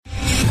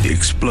The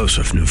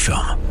explosive new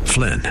film,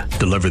 Flynn,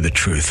 deliver the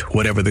truth,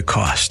 whatever the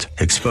cost,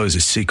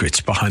 exposes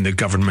secrets behind the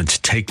government's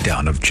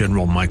takedown of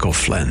General Michael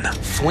Flynn.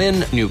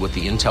 Flynn knew what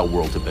the intel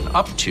world had been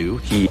up to.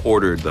 He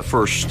ordered the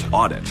first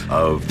audit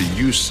of the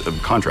use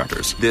of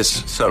contractors.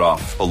 This set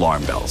off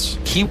alarm bells.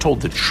 He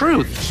told the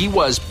truth. He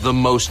was the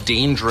most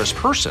dangerous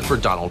person for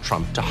Donald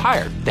Trump to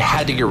hire. They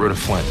had to get rid of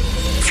Flynn.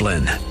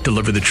 Flynn,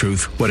 deliver the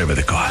truth, whatever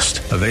the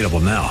cost. Available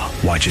now.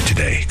 Watch it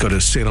today. Go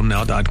to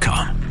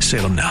salemnow.com.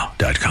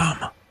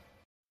 salemnow.com.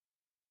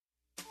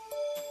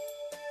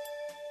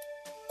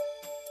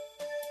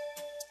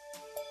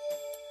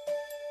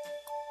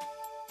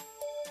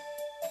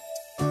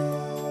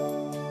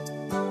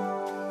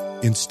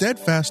 In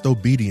steadfast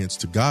obedience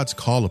to God's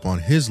call upon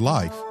his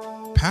life,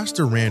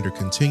 Pastor Rander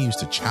continues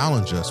to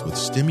challenge us with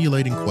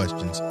stimulating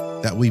questions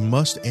that we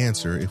must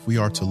answer if we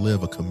are to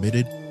live a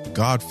committed,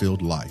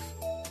 God-filled life.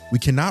 We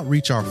cannot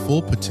reach our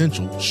full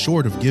potential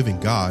short of giving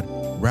God,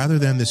 rather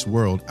than this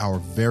world, our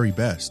very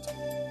best.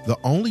 The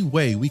only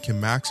way we can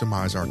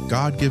maximize our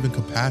God-given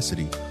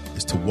capacity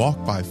is to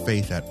walk by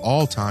faith at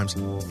all times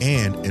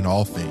and in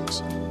all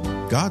things.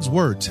 God's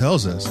word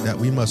tells us that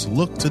we must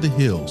look to the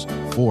hills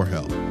for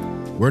help.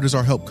 Where does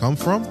our help come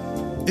from?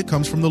 It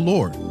comes from the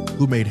Lord,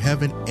 who made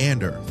heaven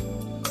and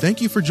earth.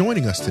 Thank you for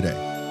joining us today.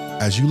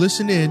 As you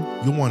listen in,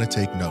 you'll want to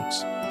take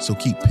notes, so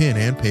keep pen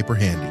and paper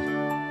handy.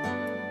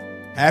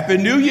 Happy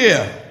New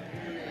Year.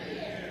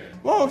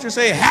 Why don't you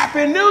say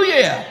Happy New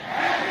Year?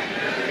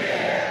 Happy New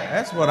Year.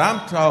 That's what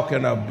I'm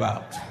talking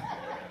about.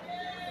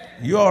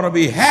 You ought to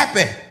be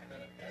happy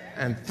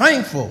and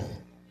thankful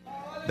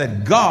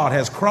that God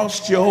has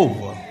crossed you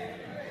over.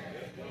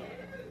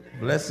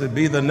 Blessed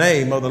be the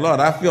name of the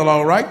Lord. I feel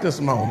all right this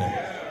morning.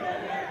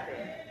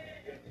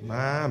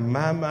 My.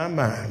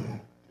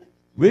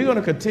 We're going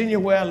to continue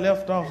where I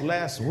left off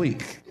last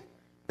week.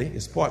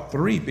 It's part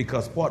 3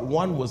 because part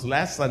 1 was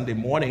last Sunday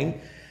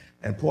morning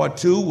and part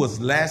 2 was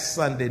last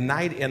Sunday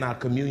night in our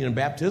communion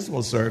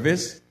baptismal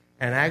service.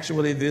 And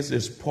actually this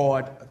is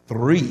part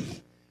 3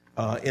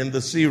 in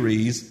the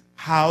series,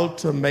 How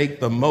to Make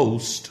the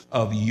Most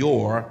of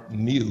Your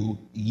New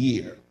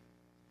Year.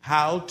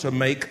 How to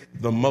make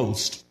the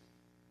most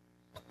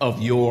of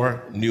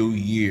your new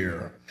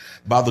year.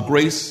 By the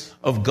grace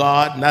of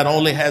God, not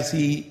only has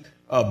he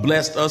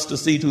blessed us to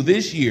see to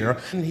this year,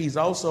 he's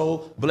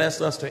also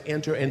blessed us to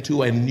enter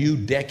into a new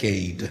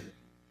decade.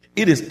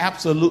 It is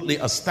absolutely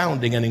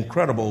astounding and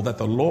incredible that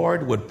the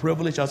Lord would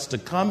privilege us to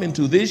come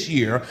into this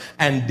year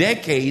and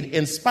decade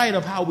in spite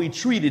of how we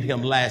treated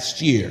him last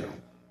year.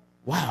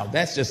 Wow,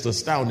 that's just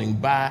astounding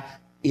by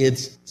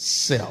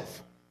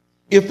itself.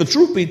 If the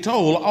truth be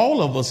told,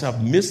 all of us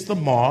have missed the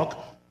mark.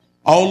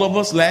 All of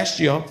us last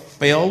year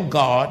failed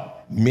God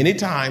many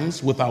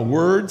times with our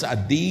words, our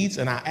deeds,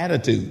 and our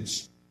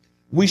attitudes.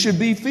 We should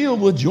be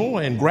filled with joy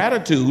and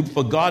gratitude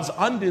for God's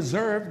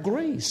undeserved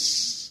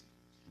grace.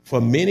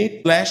 For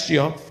many, last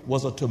year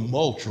was a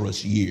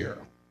tumultuous year.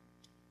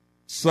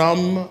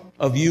 Some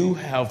of you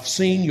have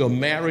seen your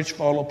marriage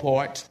fall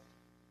apart.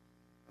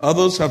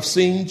 Others have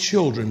seen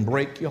children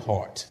break your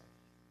heart.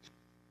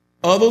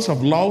 Others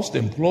have lost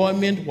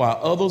employment, while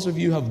others of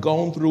you have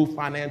gone through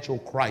financial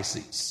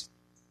crises.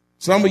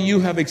 Some of you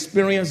have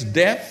experienced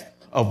death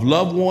of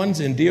loved ones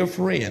and dear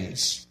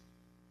friends,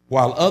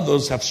 while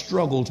others have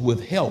struggled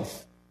with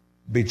health,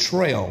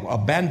 betrayal,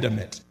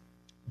 abandonment,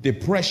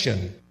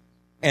 depression,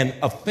 and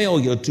a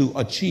failure to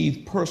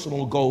achieve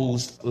personal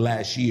goals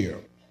last year.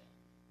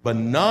 But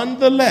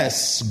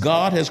nonetheless,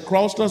 God has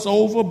crossed us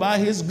over by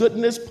his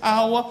goodness,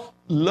 power,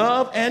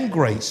 love, and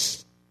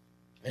grace.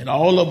 And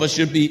all of us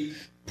should be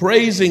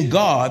praising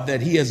God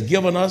that he has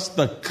given us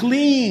the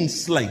clean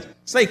slate.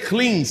 Say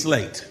clean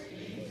slate.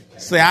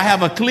 Say, I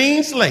have a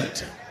clean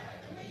slate,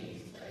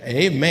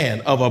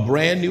 amen, of a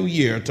brand new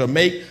year to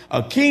make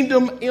a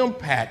kingdom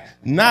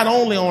impact, not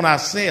only on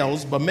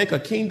ourselves, but make a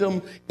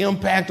kingdom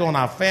impact on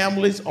our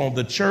families, on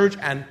the church,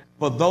 and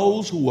for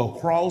those who will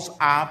cross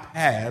our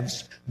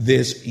paths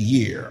this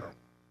year.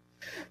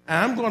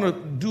 I'm going to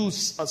do a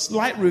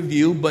slight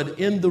review, but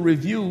in the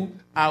review,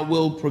 I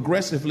will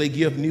progressively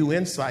give new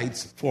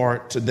insights for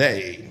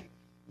today.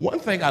 One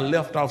thing I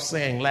left off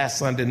saying last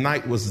Sunday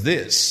night was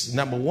this.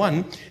 Number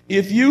one,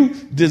 if you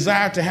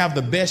desire to have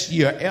the best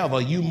year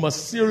ever, you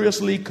must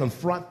seriously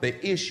confront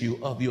the issue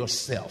of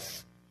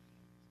yourself.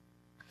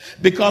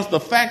 Because the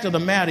fact of the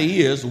matter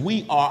is,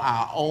 we are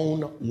our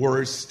own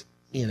worst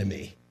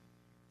enemy.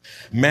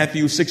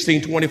 Matthew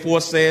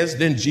 16:24 says,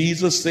 then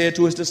Jesus said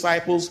to his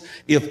disciples,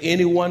 if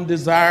anyone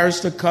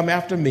desires to come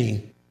after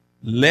me,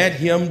 let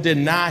him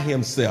deny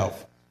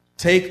himself,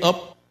 take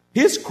up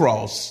his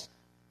cross,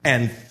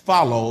 and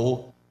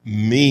follow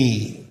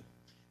me.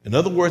 In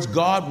other words,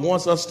 God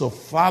wants us to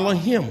follow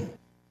him.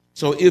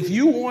 So if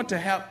you want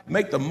to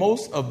make the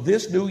most of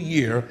this new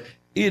year,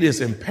 it is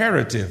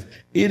imperative,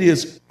 it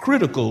is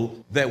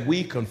critical that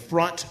we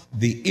confront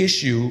the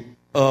issue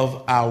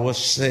of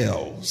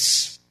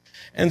ourselves.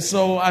 And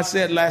so I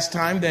said last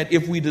time that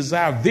if we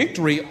desire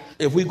victory,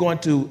 if we're going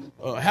to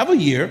have a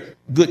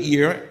good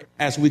year,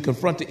 as we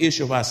confront the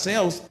issue of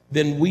ourselves,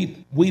 then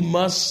we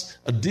must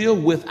deal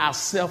with our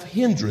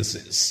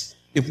self-hindrances.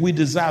 If we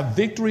desire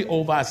victory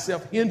over our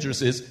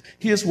self-hindrances,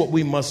 here's what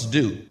we must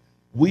do.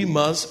 We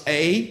must,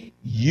 A,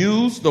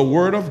 use the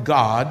word of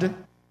God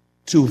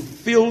to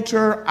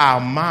filter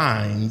our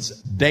minds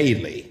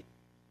daily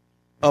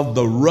of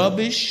the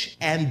rubbish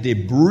and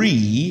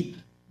debris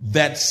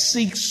that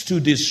seeks to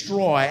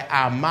destroy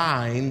our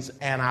minds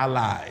and our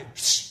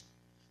lives.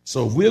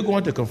 So if we're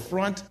going to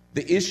confront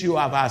the issue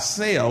of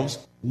ourselves,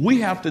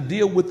 we have to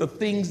deal with the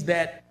things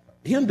that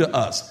hinder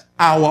us,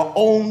 our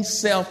own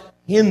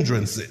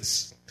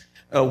self-hindrances,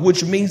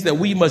 which means that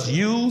we must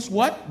use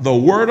what? The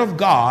word of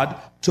God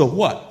to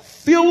what?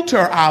 Filter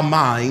our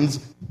minds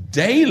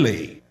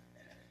daily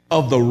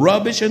of the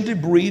rubbish and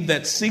debris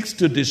that seeks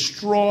to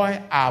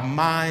destroy our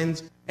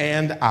minds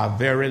and our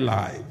very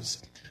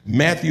lives.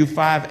 Matthew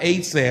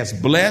 5:8 says,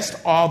 "Blessed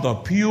are the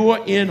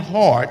pure in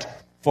heart,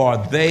 for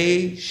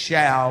they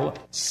shall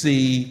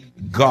see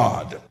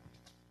God."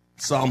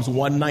 Psalms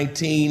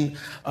 119,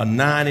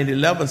 9 and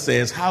 11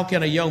 says, "How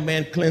can a young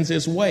man cleanse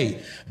his way?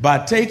 By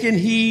taking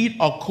heed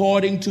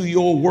according to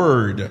your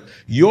word.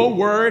 Your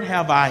word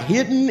have I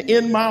hidden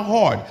in my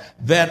heart,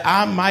 that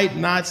I might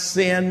not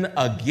sin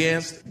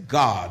against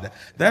God."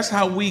 That's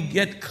how we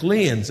get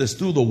cleansed, is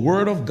through the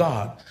word of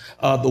God.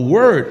 The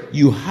word,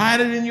 you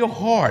hide it in your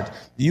heart.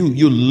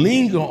 You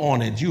linger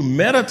on it. You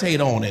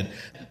meditate on it,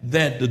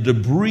 that the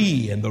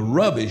debris and the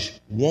rubbish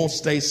won't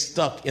stay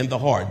stuck in the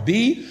heart.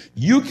 B,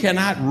 you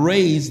cannot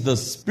raise the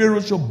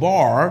spiritual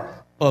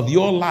bar of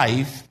your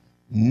life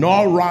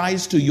nor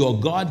rise to your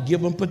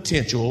God-given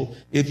potential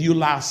if you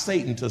allow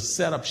Satan to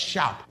set up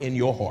shop in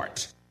your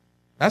heart.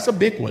 That's a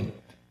big one.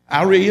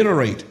 I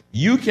reiterate,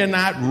 you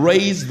cannot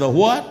raise the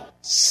what?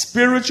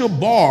 Spiritual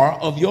bar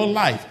of your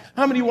life.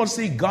 How many want to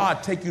see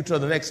God take you to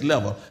the next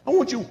level?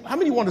 How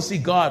many want to see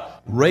God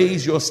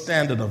raise your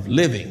standard of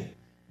living?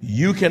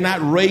 You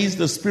cannot raise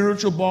the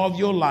spiritual bar of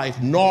your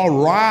life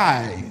nor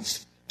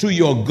rise to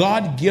your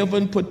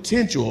God-given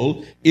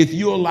potential if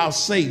you allow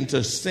Satan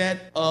to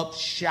set up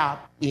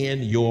shop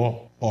in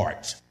your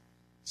heart.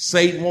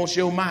 Satan wants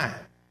your mind,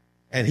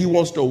 and he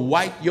wants to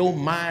wipe your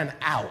mind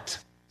out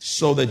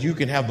so that you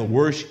can have the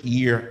worst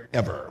year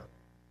ever.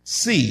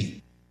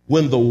 C,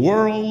 when the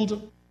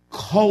world,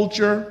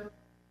 culture,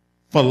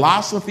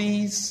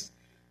 philosophies,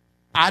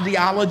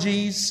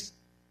 ideologies,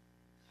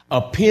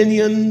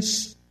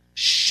 opinions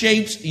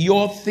shapes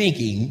your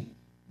thinking,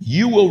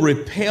 you will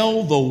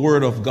repel the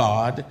word of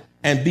God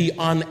and be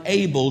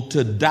unable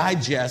to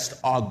digest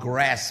or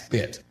grasp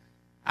it.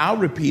 I'll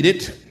repeat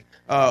it.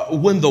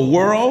 When the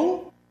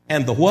world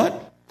and the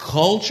what?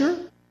 Culture,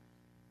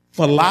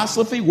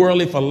 philosophy,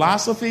 worldly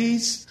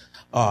philosophies,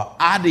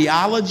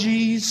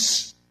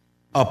 ideologies,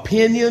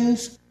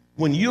 opinions,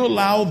 when you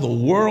allow the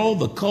world,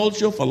 the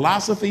culture,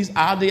 philosophies,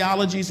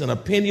 ideologies, and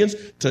opinions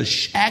to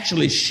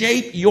actually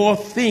shape your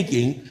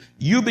thinking,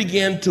 you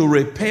begin to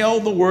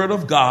repel the word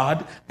of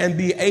God and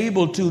be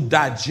able to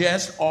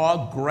digest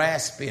or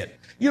grasp it.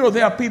 You know,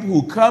 there are people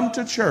who come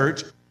to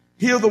church,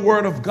 hear the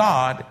word of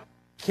God,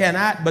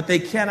 but they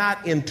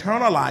cannot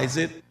internalize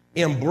it,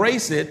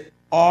 embrace it,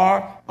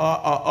 or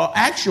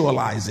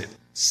actualize it,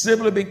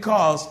 simply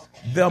because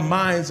their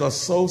minds are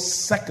so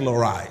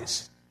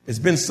secularized. It's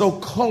been so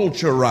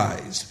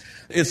culturized.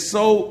 It's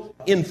so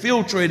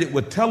infiltrated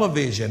with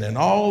television and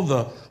all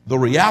the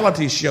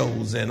reality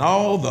shows and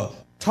all the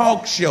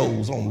talk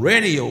shows on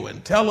radio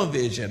and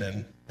television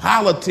and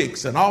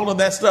politics and all of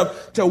that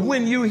stuff, to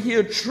when you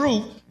hear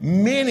truth,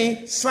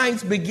 many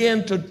saints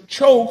begin to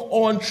choke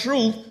on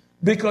truth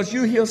because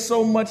you hear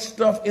so much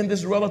stuff in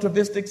this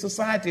relativistic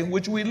society in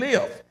which we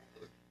live.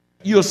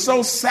 You're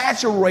so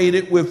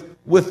saturated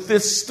with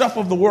this stuff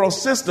of the world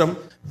system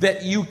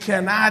that you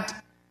cannot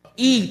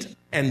eat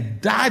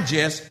and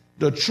digest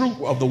the truth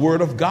of the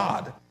word of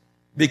God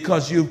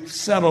because you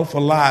settle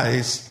for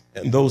lies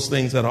and those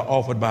things that are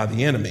offered by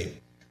the enemy.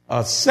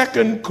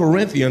 2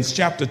 Corinthians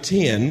chapter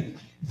 10,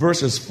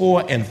 verses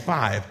 4 and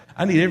 5.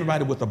 I need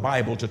everybody with the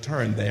Bible to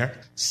turn there.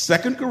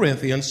 2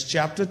 Corinthians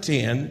chapter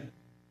 10,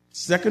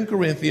 2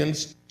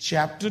 Corinthians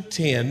chapter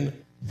 10,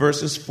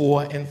 verses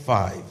 4 and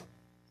 5.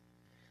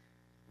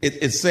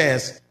 It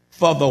says,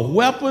 "For the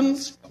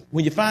weapons,"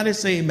 when you find it,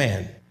 say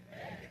amen.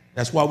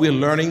 That's why we're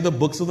learning the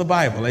books of the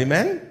Bible.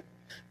 Amen.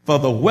 "For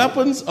the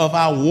weapons of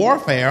our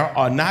warfare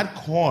are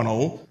not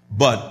carnal,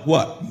 but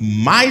what?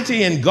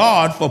 Mighty in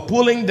God for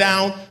pulling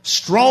down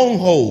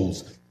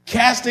strongholds,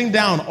 casting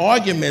down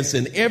arguments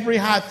and every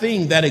high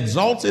thing that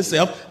exalts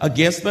itself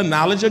against the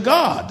knowledge of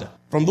God."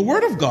 From the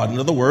word of God, in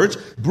other words,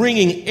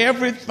 bringing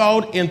every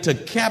thought into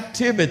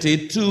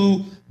captivity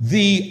to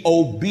the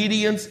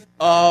obedience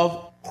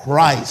of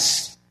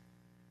Christ.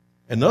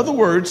 In other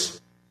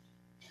words,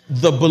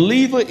 the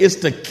believer is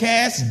to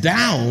cast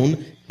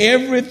down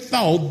every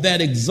thought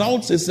that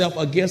exalts itself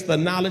against the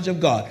knowledge of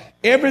God.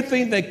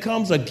 Everything that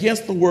comes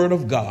against the word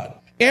of God,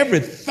 every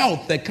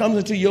thought that comes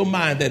into your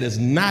mind that is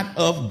not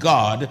of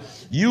God,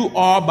 you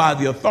are, by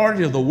the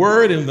authority of the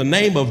word in the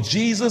name of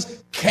Jesus,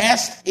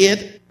 cast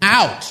it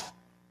out.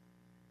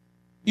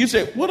 You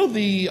say, what are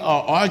the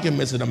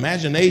arguments and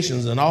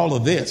imaginations and all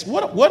of this?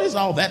 What is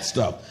all that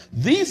stuff?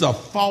 These are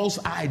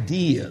false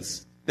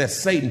ideas that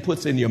Satan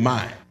puts in your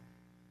mind.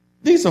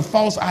 These are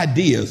false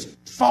ideas,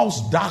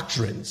 false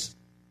doctrines,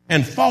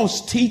 and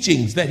false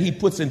teachings that he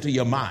puts into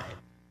your mind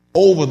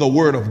over the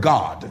word of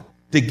God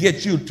to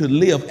get you to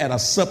live at a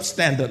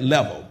substandard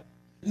level.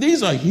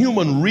 These are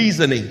human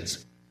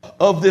reasonings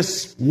of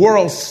this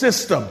world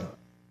system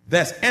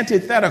that's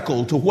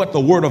antithetical to what the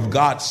word of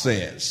God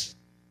says.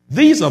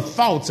 These are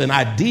thoughts and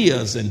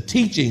ideas and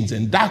teachings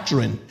and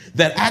doctrine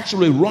that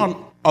actually run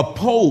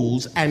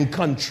opposed and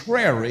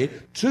contrary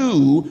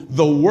to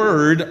the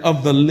word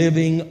of the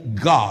living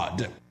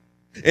God.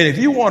 And if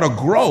you want to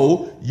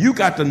grow, you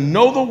got to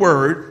know the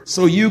word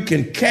so you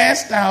can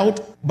cast out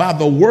by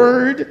the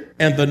word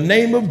and the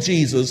name of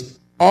Jesus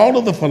all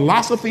of the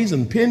philosophies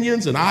and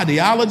opinions and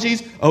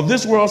ideologies of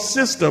this world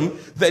system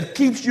that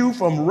keeps you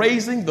from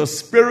raising the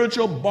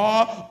spiritual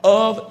bar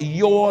of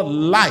your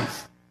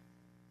life.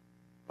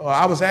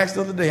 I was asked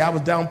the other day, I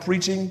was down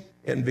preaching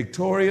in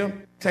Victoria,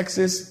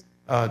 Texas,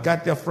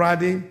 got there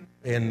Friday,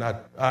 and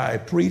I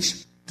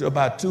preached to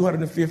about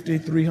 250,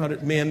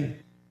 300 men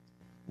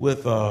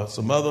with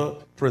some other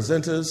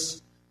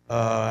presenters.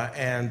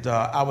 And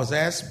I was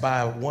asked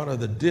by one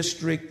of the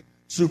district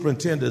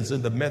superintendents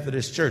in the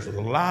Methodist church. There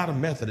was a lot of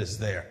Methodists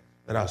there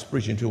that I was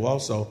preaching to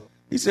also.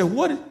 He said,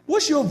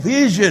 what's your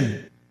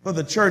vision for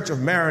the church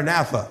of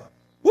Maranatha?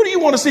 What do you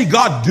want to see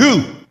God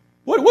do?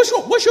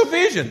 What's your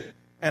vision?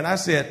 And I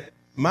said,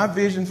 my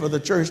vision for the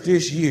church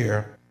this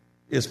year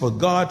is for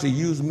God to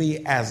use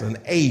me as an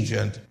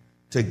agent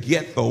to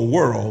get the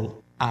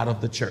world out of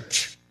the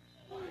church.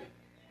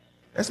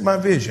 That's my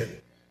vision.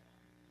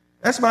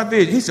 That's my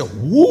vision. He said,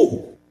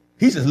 whoa.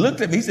 He just looked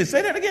at me. He said,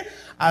 say that again.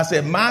 I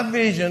said, my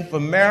vision for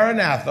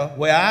Maranatha,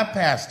 where I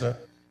pastor,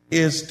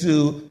 is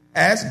to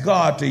ask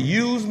God to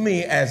use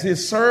me as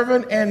his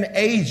servant and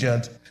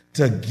agent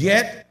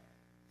to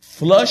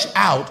flush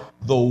out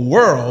the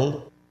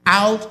world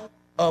out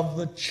of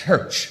the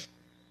church.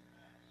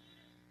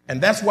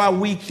 And that's why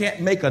we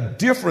can't make a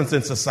difference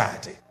in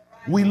society.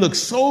 We look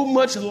so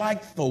much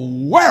like the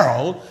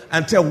world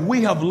until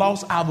we have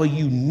lost our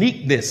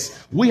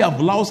uniqueness. We have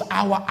lost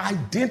our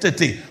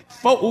identity.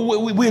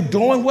 We're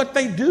doing what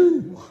they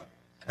do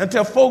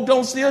until folk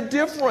don't see a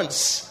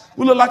difference.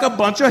 We look like a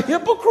bunch of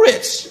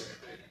hypocrites.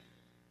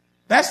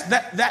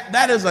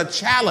 That is a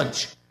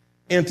challenge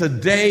in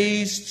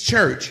today's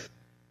church.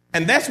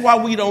 And that's why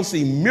we don't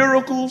see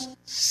miracles,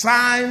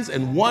 signs,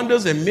 and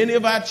wonders in many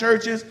of our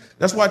churches.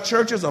 That's why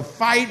churches are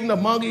fighting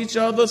among each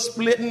other,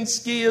 splitting,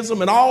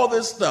 schism, and all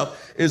this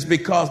stuff is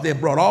because they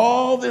brought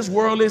all this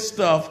worldly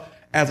stuff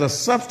as a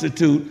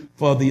substitute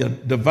for the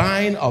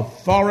divine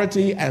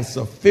authority and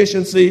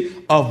sufficiency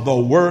of the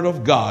word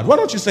of God. Why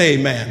don't you say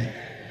amen?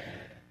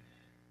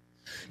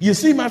 You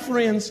see, my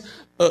friends,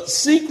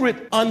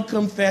 secret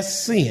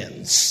unconfessed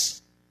sins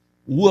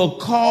will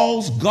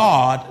cause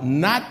God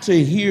not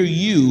to hear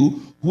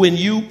you when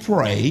you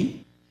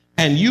pray,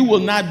 and you will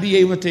not be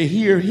able to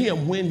hear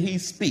him when he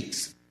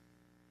speaks.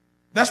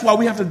 That's why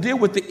we have to deal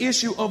with the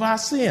issue of our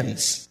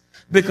sins,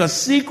 because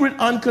secret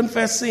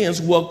unconfessed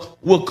sins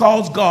will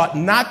cause God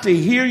not to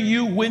hear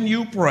you when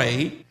you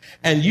pray,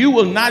 and you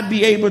will not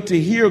be able to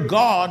hear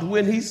God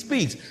when he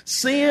speaks.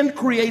 Sin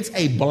creates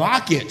a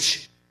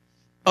blockage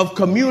of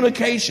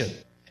communication.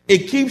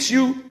 It keeps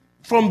you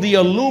from the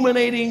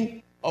illuminating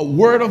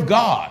word of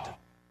God.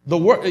 The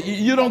word,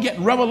 you don't get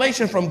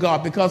revelation from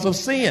God because of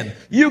sin.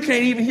 You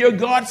can't even hear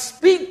God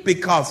speak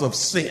because of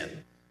sin.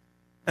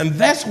 And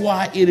that's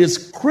why it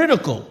is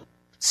critical.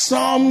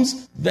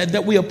 Psalms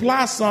that we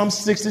apply Psalm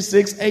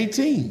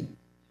 66:18.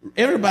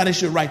 Everybody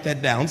should write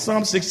that down.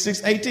 Psalm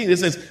 66:18. It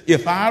says,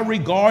 if I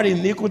regard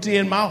iniquity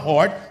in my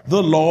heart,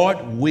 the Lord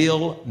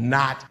will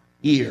not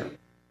hear.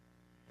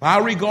 If I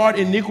regard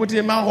iniquity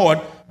in my heart,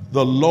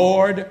 the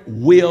Lord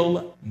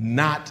will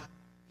not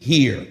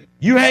hear.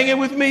 You hanging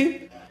with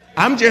me?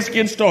 I'm just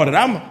getting started.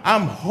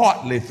 I'm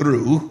hardly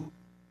through.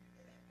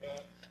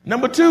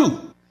 Number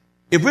 2,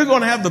 if we're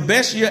going to have the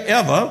best year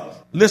ever,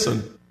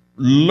 listen,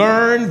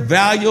 learn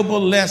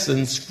valuable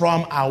lessons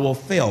from our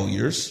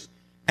failures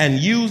and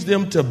use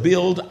them to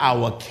build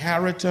our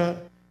character,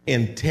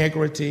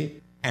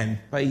 integrity, and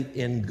faith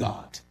in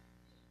God.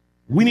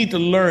 We need to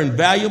learn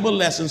valuable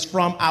lessons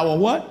from our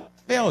what?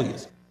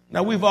 Failures.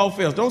 Now, we've all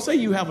failed. Don't say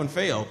you haven't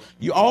failed.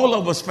 All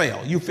of us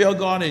fail. You fail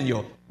God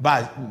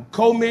by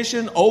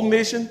commission,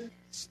 omission,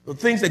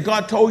 things that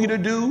God told you to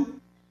do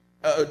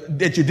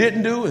that you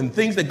didn't do, and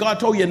things that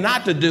God told you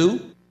not to do,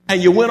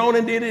 and you went on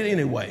and did it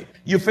anyway.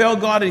 You fail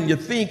God in your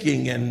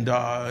thinking, and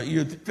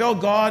you fail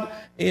God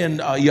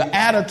in your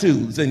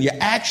attitudes and your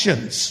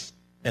actions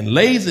and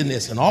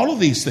laziness and all of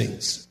these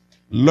things.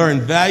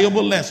 Learn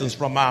valuable lessons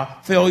from our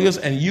failures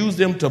and use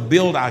them to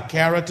build our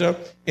character,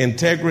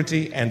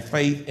 integrity, and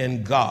faith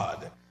in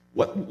God.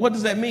 What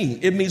does that mean?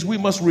 It means we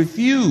must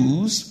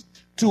refuse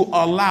to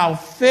allow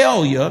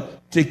failure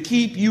to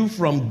keep you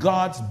from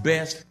God's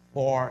best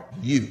for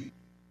you.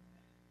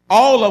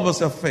 All of us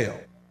have failed.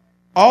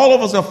 All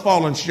of us have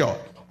fallen short.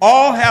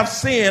 All have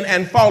sinned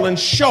and fallen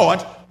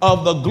short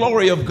of the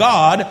glory of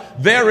God.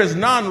 There is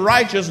none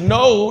righteous,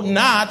 no,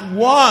 not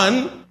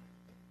one.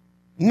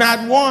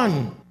 Not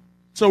one.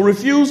 So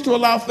refuse to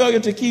allow failure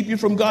to keep you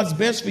from God's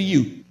best for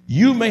you.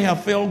 You may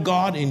have failed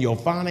God in your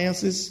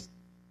finances.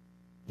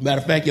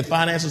 Matter of fact, your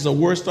finances are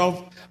worse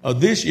off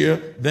this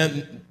year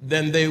than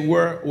they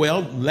were,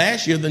 well,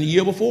 last year than the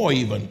year before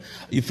even.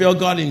 You failed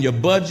God in your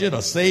budget,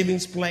 a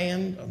savings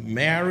plan, a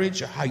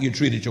marriage, how you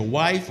treated your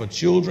wife or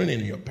children,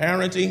 in your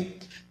parenting.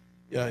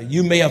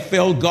 You may have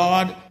failed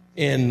God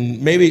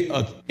in maybe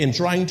in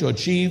trying to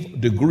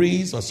achieve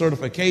degrees or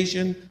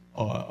certification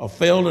or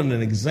failed in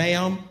an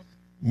exam.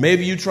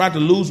 Maybe you tried to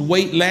lose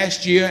weight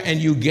last year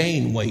and you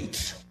gained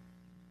weight.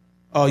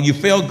 You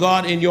failed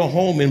God in your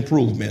home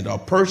improvement or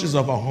purchase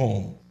of a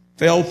home.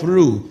 Fell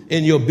through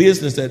in your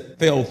business that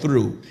fell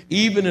through.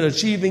 Even in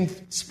achieving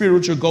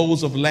spiritual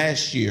goals of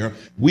last year,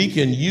 we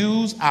can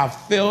use our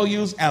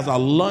failures as a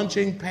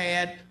launching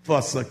pad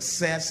for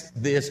success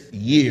this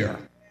year.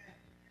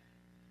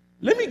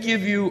 Let me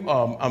give you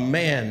a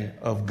man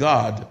of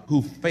God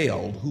who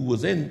failed, who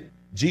was in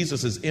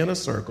Jesus' inner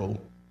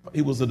circle.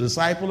 He was a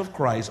disciple of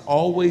Christ,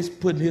 always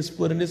putting his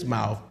foot in his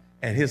mouth,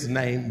 and his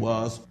name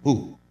was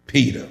who?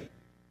 Peter.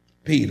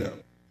 Peter.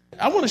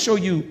 I want to show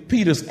you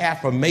Peter's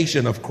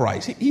affirmation of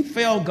Christ. He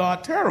failed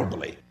God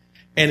terribly.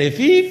 And if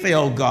he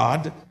failed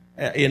God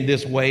in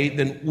this way,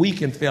 then we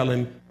can fail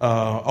him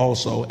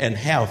also and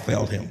have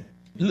failed him.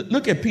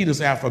 Look at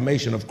Peter's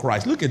affirmation of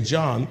Christ. Look at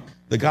John,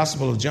 the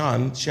Gospel of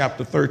John,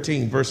 chapter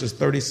 13, verses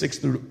 36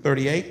 through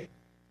 38.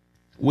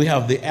 We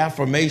have the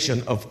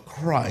affirmation of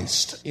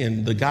Christ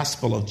in the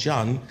Gospel of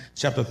John,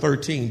 chapter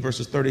 13,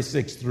 verses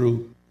 36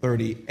 through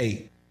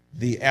 38.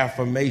 The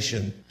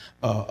affirmation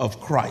of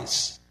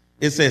Christ.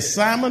 It says,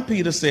 Simon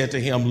Peter said to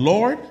him,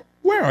 Lord,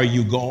 where are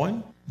you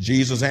going?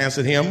 Jesus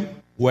answered him,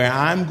 where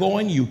I'm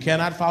going, you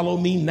cannot follow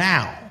me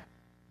now,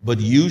 but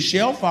you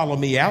shall follow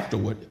me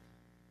afterward.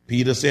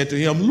 Peter said to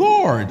him,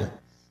 Lord,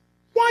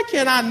 why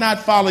can I not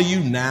follow you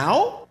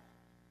now?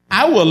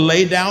 I will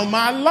lay down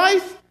my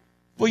life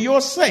for your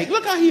sake.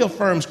 Look how he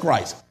affirms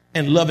Christ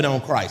and loving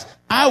on Christ.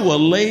 I will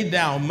lay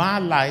down my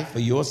life for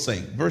your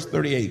sake. Verse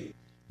 38,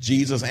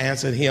 Jesus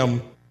answered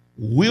him,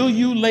 will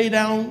you lay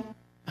down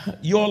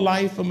your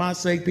life for my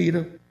sake,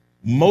 Peter?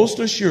 Most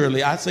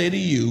assuredly, I say to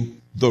you,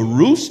 the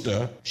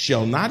rooster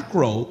shall not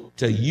crow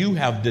till you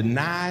have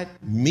denied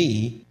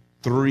me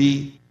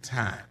 3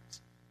 times.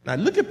 Now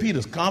look at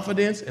Peter's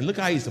confidence and look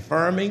how he's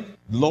affirming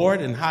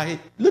Lord and how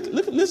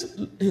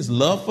listen, his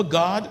love for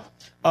God.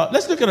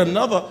 Let's look at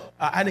another.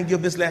 I didn't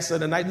give this last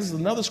Sunday night. This is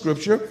another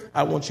scripture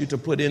I want you to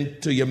put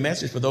into your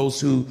message for those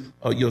who,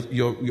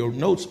 your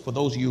notes for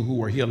those of you who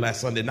were here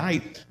last Sunday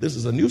night. This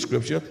is a new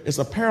scripture. It's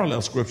a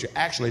parallel scripture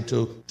actually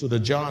to the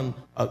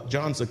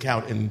John's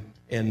account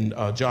in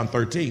John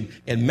 13.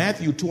 In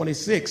Matthew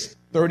 26,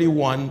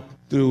 31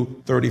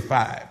 through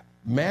 35.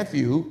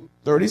 Matthew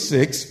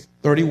 36,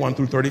 31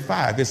 through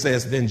 35. It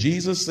says, then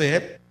Jesus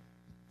said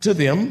to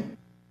them,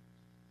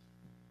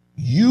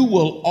 you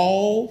will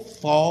all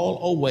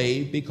fall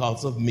away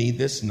because of me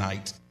this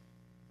night.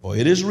 For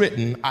it is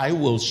written, I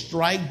will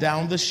strike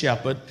down the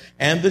shepherd,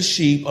 and the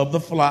sheep of the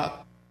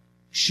flock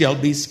shall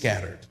be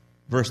scattered.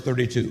 Verse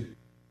 32.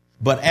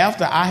 But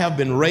after I have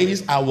been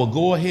raised, I will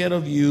go ahead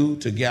of you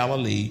to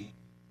Galilee.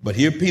 But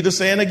here Peter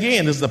saying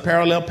again, this is a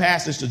parallel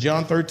passage to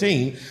John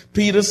 13.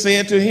 Peter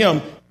said to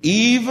him,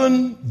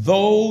 even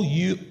though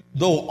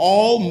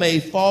all may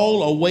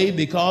fall away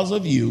because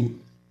of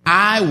you,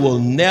 I will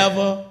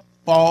never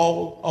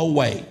fall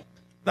away.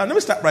 Now, let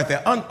me stop right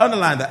there.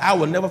 Underline that. I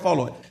will never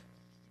fall away.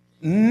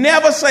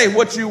 Never say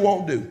what you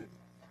won't do.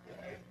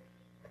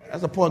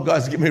 That's the point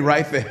God's giving me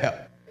right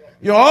there.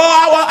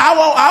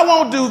 I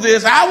won't do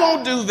this. I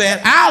won't do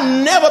that.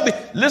 I'll never be.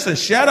 Listen,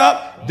 shut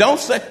up. Don't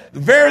say the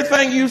very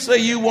thing you say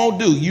you won't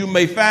do. You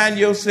may find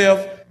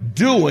yourself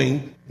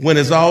doing when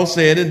it's all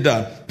said and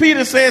done.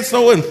 Peter said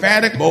so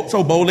emphatic,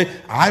 so boldly,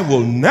 I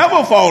will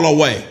never fall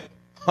away.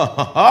 Ha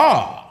ha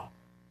ha.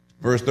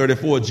 Verse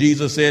 34,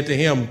 Jesus said to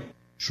him,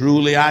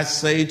 truly I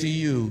say to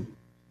you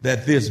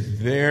that this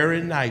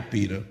very night,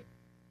 Peter,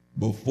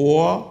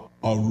 before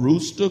a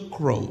rooster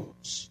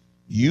crows,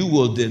 you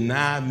will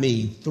deny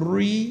me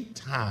 3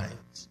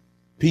 times.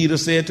 Peter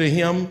said to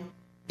him,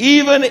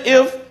 even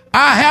if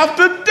I have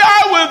to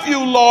die with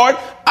you, Lord,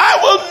 I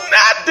will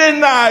not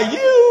deny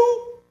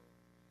you.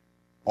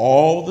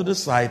 All the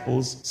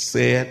disciples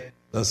said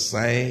the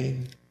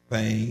same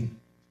thing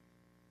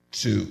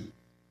too.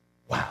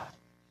 Wow.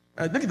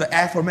 Look at the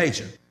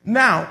affirmation.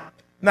 Now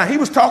he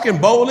was talking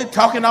boldly,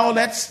 talking all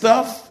that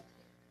stuff,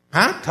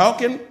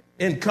 talking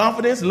in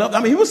confidence, love. I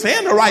mean, he was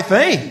saying the right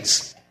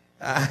things.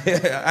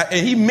 And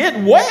he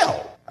meant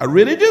well. I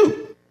really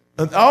do.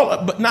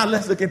 But now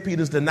let's look at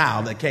Peter's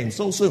denial that came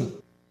so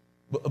soon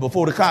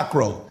before the cock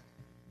crowed.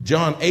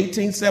 John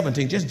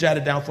 18:17, just jot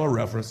it down for a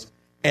reference,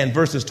 and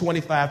verses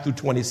 25 through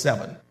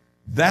 27.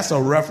 That's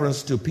a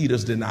reference to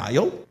Peter's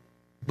denial.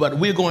 But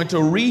we're going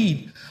to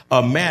read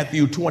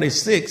Matthew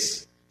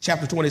 26,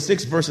 chapter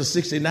 26, verses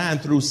 69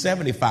 through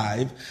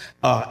 75,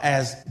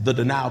 as the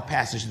denial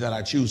passage that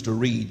I choose to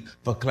read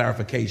for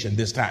clarification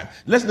this time.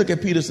 Let's look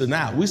at Peter's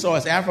denial. We saw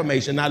his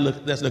affirmation. Now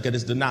let's look at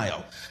his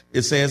denial.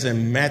 It says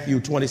in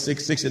Matthew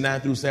 26,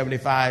 69 through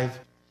 75,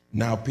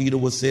 now Peter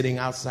was sitting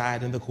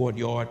outside in the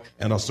courtyard,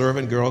 and a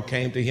servant girl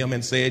came to him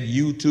and said,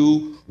 you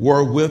too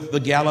were with the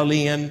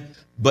Galilean.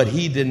 But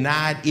he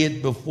denied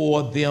it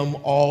before them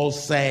all,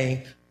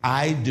 saying,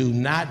 I do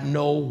not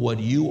know what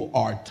you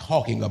are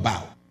talking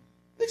about.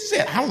 He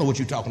said, I don't know what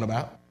you're talking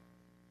about.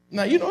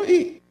 Now, you know,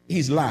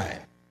 he's lying.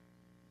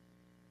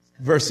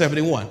 Verse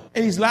 71.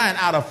 And he's lying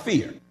out of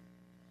fear.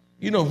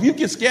 You know, if you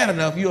get scared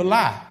enough, you'll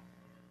lie.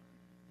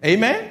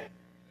 Amen?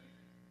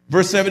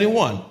 Verse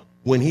 71.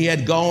 When he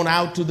had gone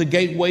out to the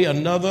gateway,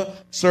 another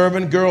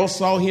servant girl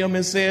saw him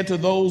and said to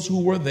those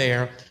who were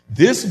there,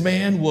 this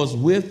man was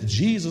with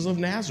Jesus of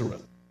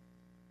Nazareth.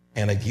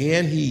 And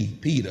again,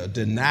 Peter,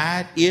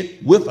 denied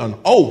it with an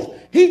oath.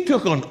 He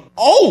took an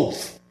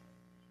oath,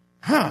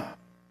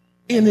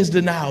 in his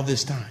denial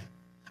this time.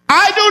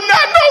 I do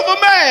not know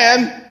the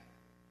man.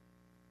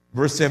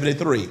 Verse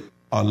 73,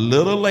 a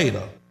little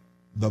later,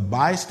 the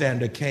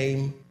bystander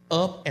came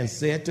up and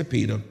said to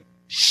Peter,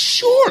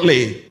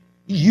 surely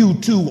you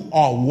too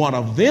are one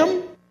of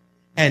them.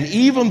 And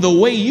even the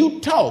way you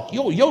talk,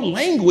 your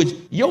language,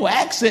 your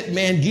accent,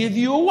 man, give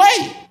you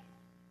away.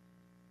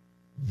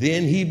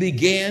 Then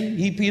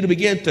Peter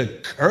began to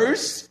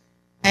curse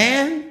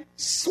and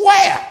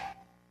swear.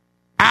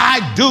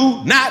 I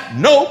do not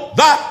know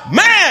the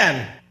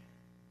man.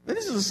 But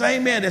this is the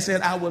same man that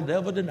said, I will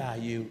never deny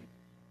you.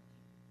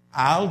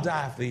 I'll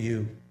die for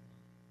you.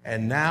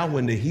 And now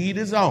when the heat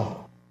is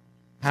on,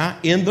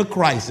 in the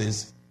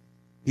crisis,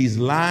 he's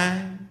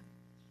lying,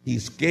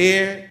 he's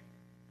scared,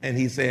 and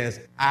he says,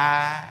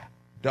 I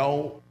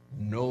don't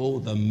know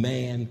the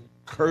man,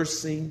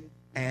 cursing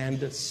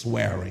and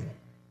swearing.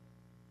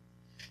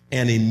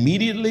 And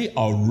immediately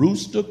a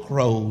rooster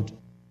crowed,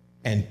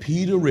 and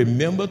Peter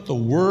remembered the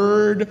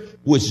word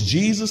which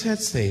Jesus had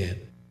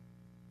said,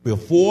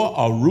 before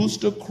a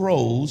rooster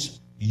crows,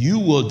 you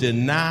will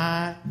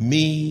deny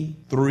me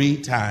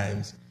 3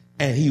 times.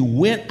 And he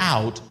went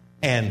out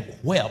and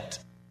wept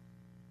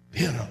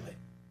bitterly.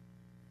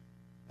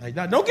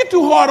 Now, don't get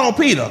too hard on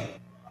Peter,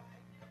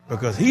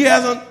 because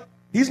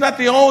he's not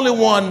the only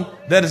one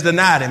that has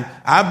denied him.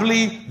 I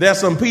believe there's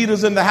some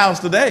Peters in the house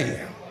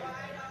today.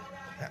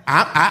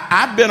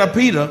 I've been a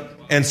Peter,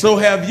 and so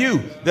have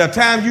you. There are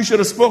times you should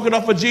have spoken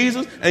up for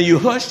Jesus, and you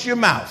hushed your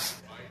mouth.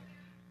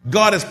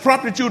 God has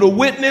prompted you to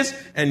witness,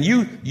 and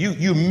you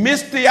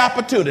missed the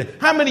opportunity.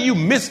 How many of you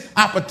miss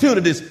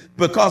opportunities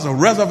because of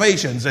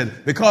reservations and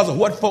because of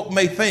what folk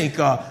may think,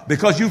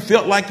 because you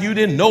felt like you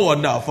didn't know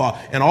enough,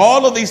 and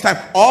all of these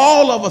types?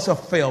 All of us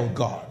have failed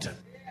God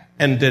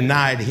and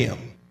denied him.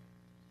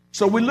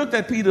 So we looked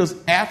at Peter's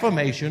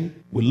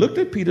affirmation. We looked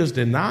at Peter's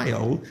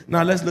denial.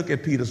 Now let's look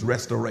at Peter's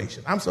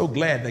restoration. I'm so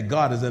glad that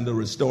God is in the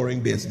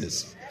restoring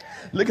business.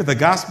 Look at the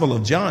Gospel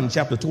of John,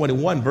 chapter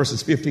 21,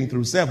 verses 15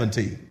 through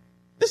 17.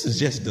 This is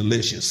just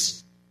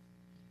delicious.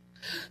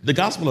 The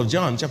Gospel of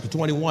John, chapter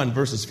 21,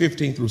 verses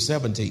 15 through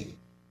 17.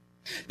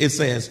 It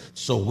says,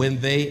 so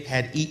when they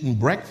had eaten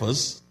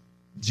breakfast,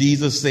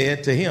 Jesus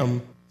said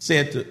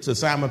to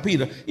Simon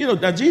Peter,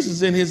 now Jesus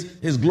is in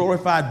his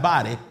glorified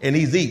body and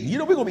he's eating.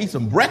 We're going to eat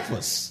some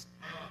breakfast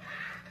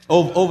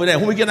over there.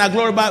 When we get our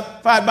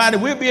glorified body,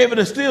 we'll be able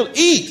to still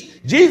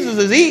eat. Jesus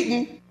is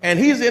eating and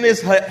he's in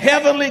his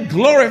heavenly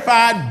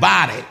glorified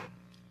body,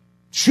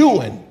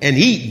 chewing and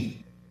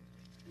eating.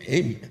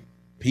 Amen.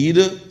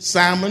 Peter,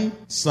 Simon,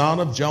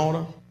 son of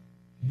Jonah,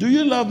 do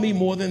you love me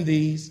more than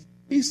these?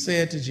 He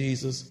said to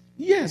Jesus,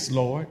 yes,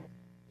 Lord,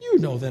 you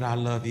know that I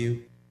love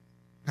you.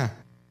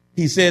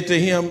 He said to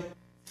him,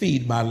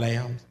 feed my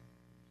lambs.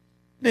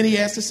 Then he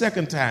asked a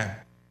second time.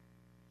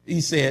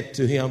 He said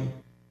to him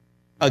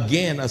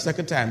again a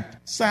second time,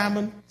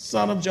 Simon,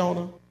 son of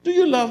Jonah, do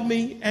you love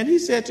me? And he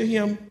said to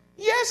him,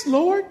 yes,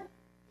 Lord,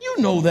 you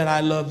know that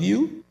I love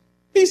you.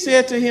 He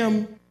said to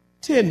him,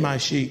 tend my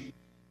sheep.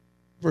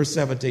 Verse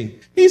 17,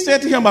 he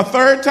said to him a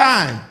third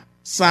time,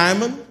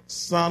 Simon,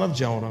 son of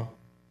Jonah,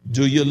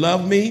 do you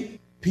love me?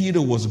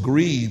 Peter was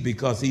grieved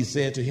because he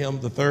said to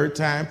him the third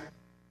time,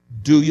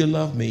 do you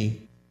love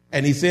me?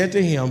 And he said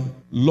to him,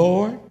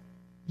 Lord,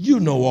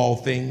 you know all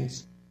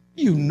things.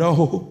 You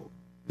know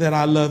that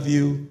I love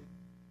you.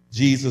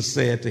 Jesus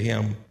said to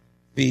him,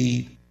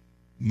 feed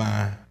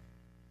my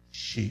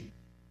sheep.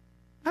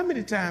 How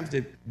many times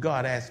did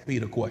God ask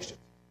Peter questions?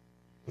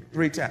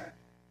 3 times.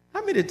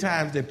 How many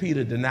times did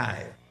Peter deny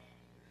him?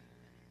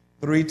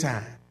 3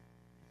 times.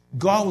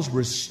 God was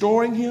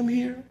restoring him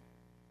here.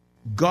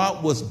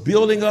 God was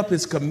building up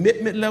his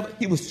commitment level.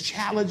 He was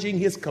challenging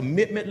his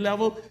commitment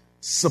level,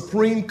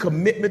 supreme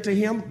commitment to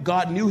him.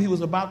 God knew he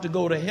was about to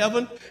go to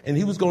heaven, and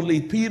he was going to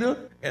leave Peter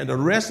and the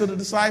rest of the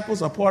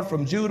disciples, apart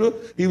from Judah.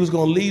 He was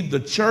going to leave the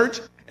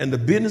church and the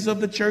business of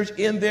the church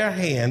in their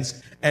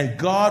hands. And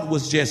God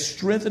was just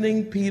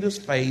strengthening Peter's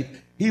faith.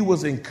 He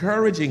was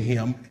encouraging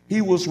him.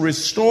 He was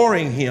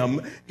restoring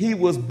him. He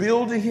was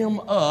building him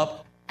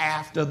up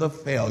after the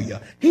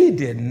failure. He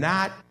did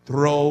not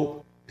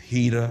throw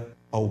Peter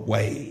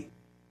away.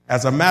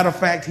 As a matter of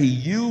fact, he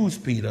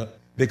used Peter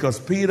because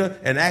Peter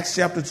in Acts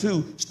chapter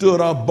 2 stood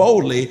up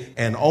boldly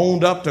and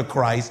owned up to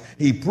Christ.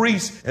 He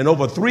preached and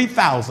over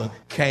 3,000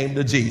 came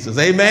to Jesus.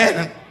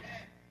 Amen.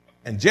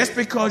 And just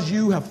because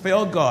you have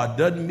failed God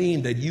doesn't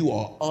mean that you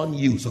are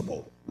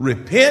unusable.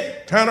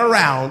 Repent, turn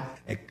around,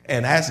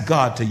 and ask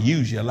God to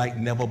use you like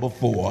never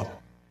before.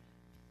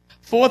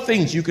 4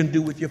 things you can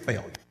do with your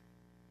failure.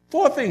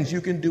 4 things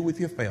you can do with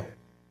your failure.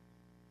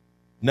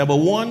 Number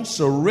 1,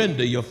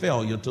 surrender your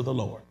failure to the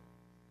Lord.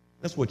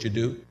 That's what you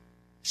do.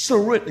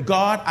 Surrender.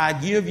 God, I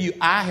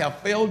have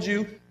failed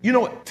you. You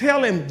know,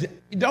 tell him,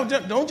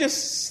 don't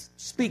just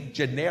speak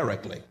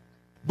generically,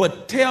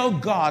 but tell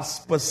God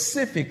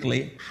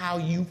specifically how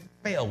you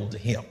failed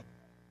him.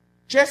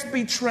 Just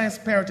be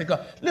transparent to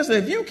God. Listen,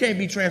 if you can't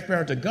be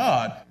transparent to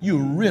God,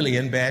 you're really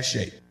in bad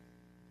shape.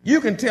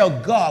 You can tell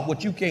God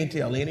what you can't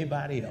tell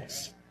anybody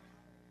else.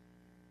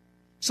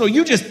 So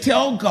you just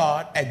tell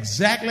God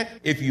exactly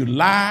if you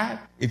lied,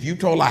 if you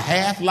told a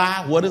half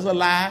lie, what is a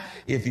lie?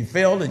 If you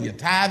failed in your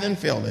tithing,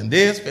 failed in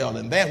this, failed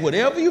in that,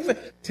 whatever you failed,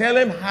 tell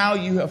him how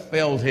you have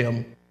failed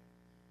him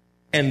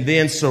and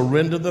then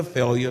surrender the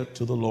failure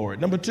to the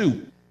Lord. Number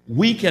 2,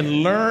 we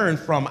can learn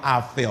from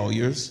our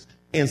failures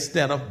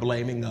instead of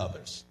blaming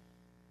others.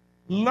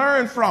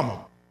 Learn from them.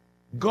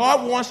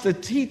 God wants to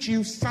teach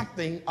you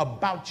something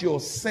about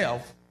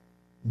yourself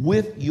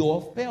with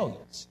your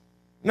failures.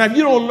 Now, if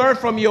you don't learn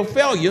from your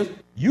failures,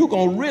 you're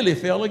going to really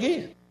fail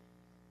again.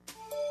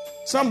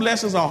 Some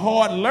lessons are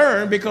hard to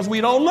learn because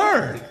we don't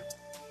learn.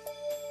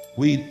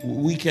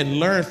 We can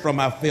learn from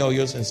our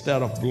failures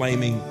instead of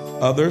blaming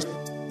others.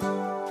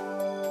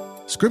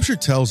 Scripture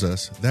tells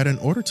us that in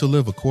order to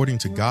live according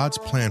to God's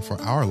plan for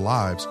our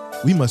lives,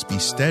 we must be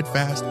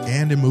steadfast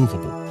and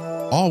immovable,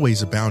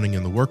 always abounding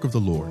in the work of the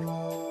Lord.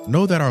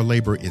 Know that our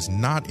labor is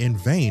not in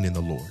vain in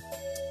the Lord.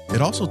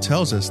 It also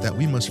tells us that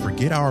we must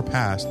forget our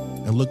past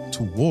and look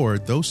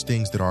toward those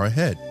things that are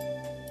ahead.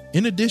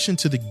 In addition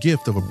to the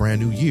gift of a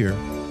brand new year,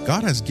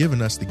 God has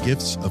given us the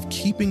gifts of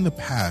keeping the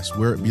past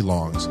where it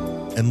belongs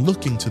and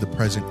looking to the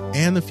present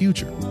and the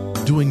future,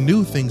 doing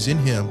new things in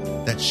Him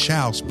that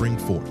shall spring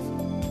forth.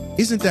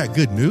 Isn't that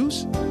good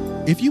news?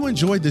 If you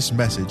enjoyed this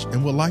message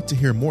and would like to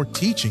hear more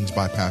teachings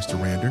by Pastor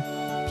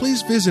Rander,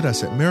 please visit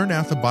us at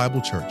Maranatha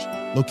Bible Church,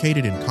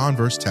 located in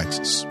Converse,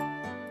 Texas.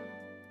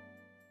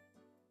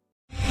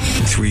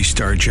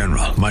 3-star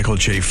General Michael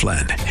J.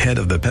 Flynn, head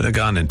of the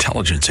Pentagon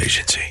Intelligence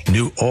Agency,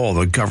 knew all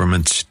the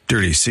government's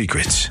dirty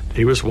secrets.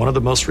 He was one of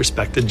the most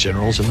respected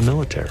generals in the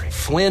military.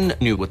 Flynn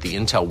knew what the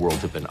intel world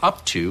had been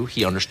up to.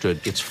 He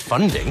understood its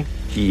funding.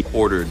 He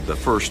ordered the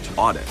first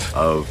audit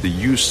of the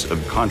use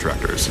of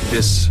contractors.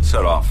 This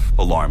set off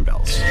alarm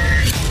bells.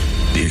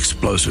 The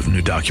explosive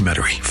new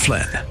documentary,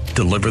 Flynn,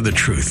 Deliver the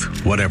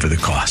Truth, Whatever the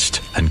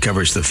Cost,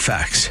 uncovers the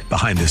facts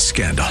behind this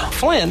scandal.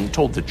 Flynn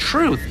told the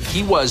truth.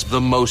 He was the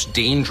most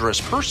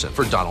dangerous person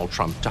for Donald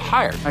Trump to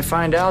hire. I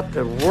find out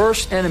the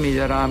worst enemy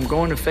that I'm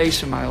going to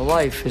face in my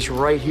life is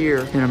right here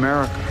in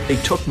America. They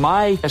took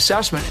my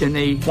assessment and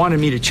they wanted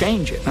me to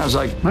change it. And I was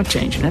like, I'm not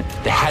changing it.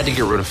 They had to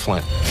get rid of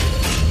Flynn.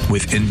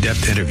 With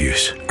in-depth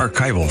interviews,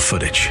 archival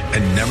footage,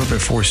 and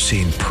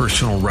never-before-seen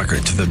personal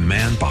records of the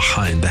man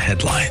behind the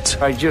headlines.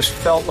 I just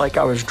felt like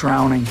I was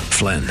drowning.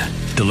 Flynn,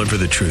 Deliver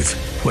the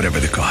Truth, Whatever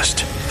the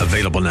Cost.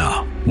 Available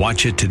now.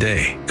 Watch it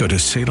today. Go to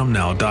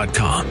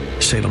salemnow.com.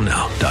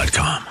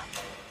 salemnow.com.